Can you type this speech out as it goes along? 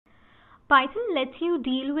Python lets you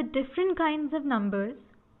deal with different kinds of numbers.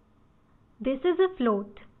 This is a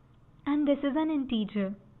float and this is an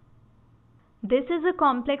integer. This is a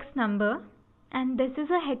complex number and this is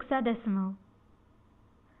a hexadecimal.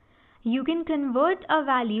 You can convert a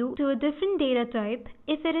value to a different data type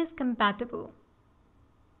if it is compatible.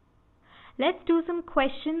 Let's do some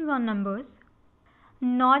questions on numbers.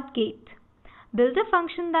 NOT gate. Build a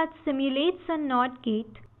function that simulates a NOT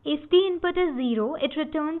gate. If the input is 0, it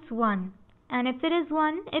returns 1, and if it is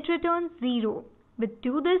 1, it returns 0. But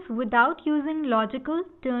do this without using logical,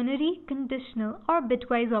 ternary, conditional, or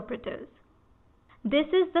bitwise operators. This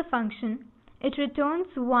is the function. It returns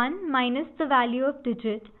 1 minus the value of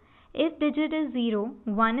digit. If digit is 0,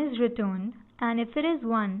 1 is returned, and if it is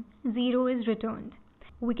 1, 0 is returned.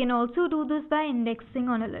 We can also do this by indexing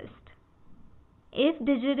on a list. If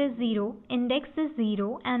digit is 0, index is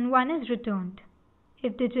 0 and 1 is returned.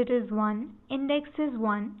 If digit is 1, index is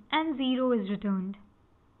 1 and 0 is returned.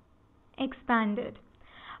 Expanded.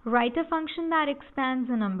 Write a function that expands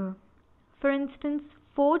a number. For instance,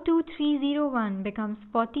 42301 becomes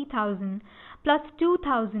 40,000 plus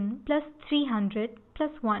 2,000 plus 300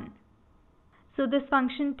 plus 1. So this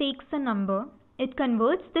function takes a number. It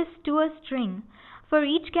converts this to a string. For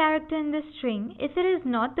each character in this string, if it is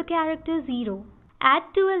not the character 0, add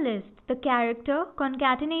to a list the character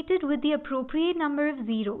concatenated with the appropriate number of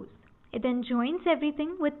zeros. It then joins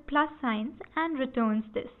everything with plus signs and returns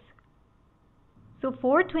this. So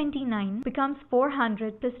 429 becomes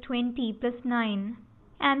 400 plus 20 plus 9,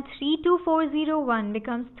 and 32401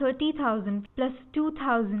 becomes 30,000 plus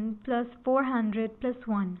 2,000 plus 400 plus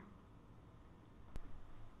 1.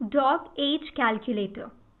 Dog age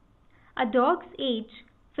calculator. A dog's age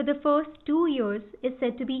for the first 2 years is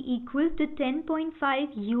said to be equal to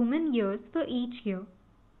 10.5 human years for each year.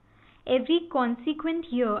 Every consequent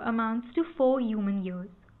year amounts to 4 human years.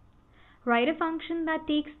 Write a function that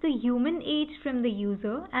takes the human age from the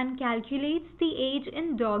user and calculates the age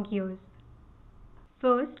in dog years.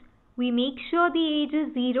 First, we make sure the age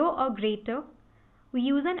is 0 or greater. We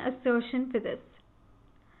use an assertion for this.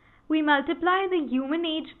 We multiply the human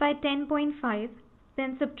age by 10.5,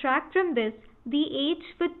 then subtract from this the age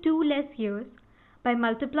for 2 less years by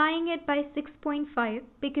multiplying it by 6.5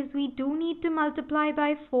 because we do need to multiply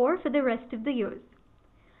by 4 for the rest of the years.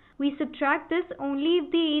 We subtract this only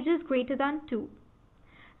if the age is greater than 2.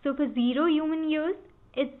 So for 0 human years,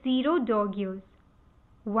 it's 0 dog years.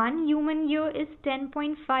 1 human year is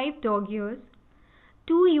 10.5 dog years.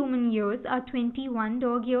 2 human years are 21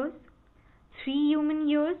 dog years. 3 human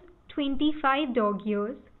years, 25 dog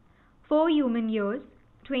years. 4 human years,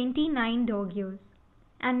 29 dog years.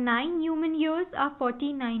 And 9 human years are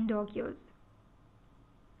 49 dog years.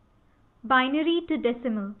 Binary to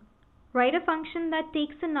decimal. Write a function that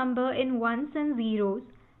takes a number in ones and zeros,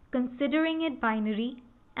 considering it binary,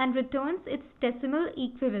 and returns its decimal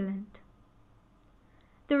equivalent.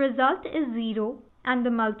 The result is 0, and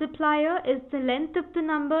the multiplier is the length of the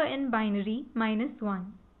number in binary minus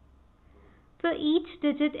 1. For each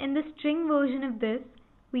digit in the string version of this,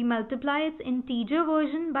 we multiply its integer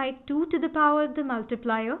version by 2 to the power of the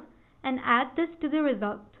multiplier and add this to the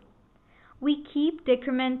result. We keep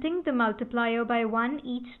decrementing the multiplier by 1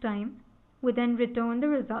 each time. We then return the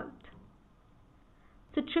result.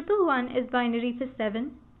 So 111 is binary for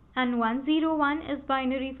 7 and 101 is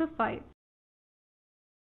binary for 5.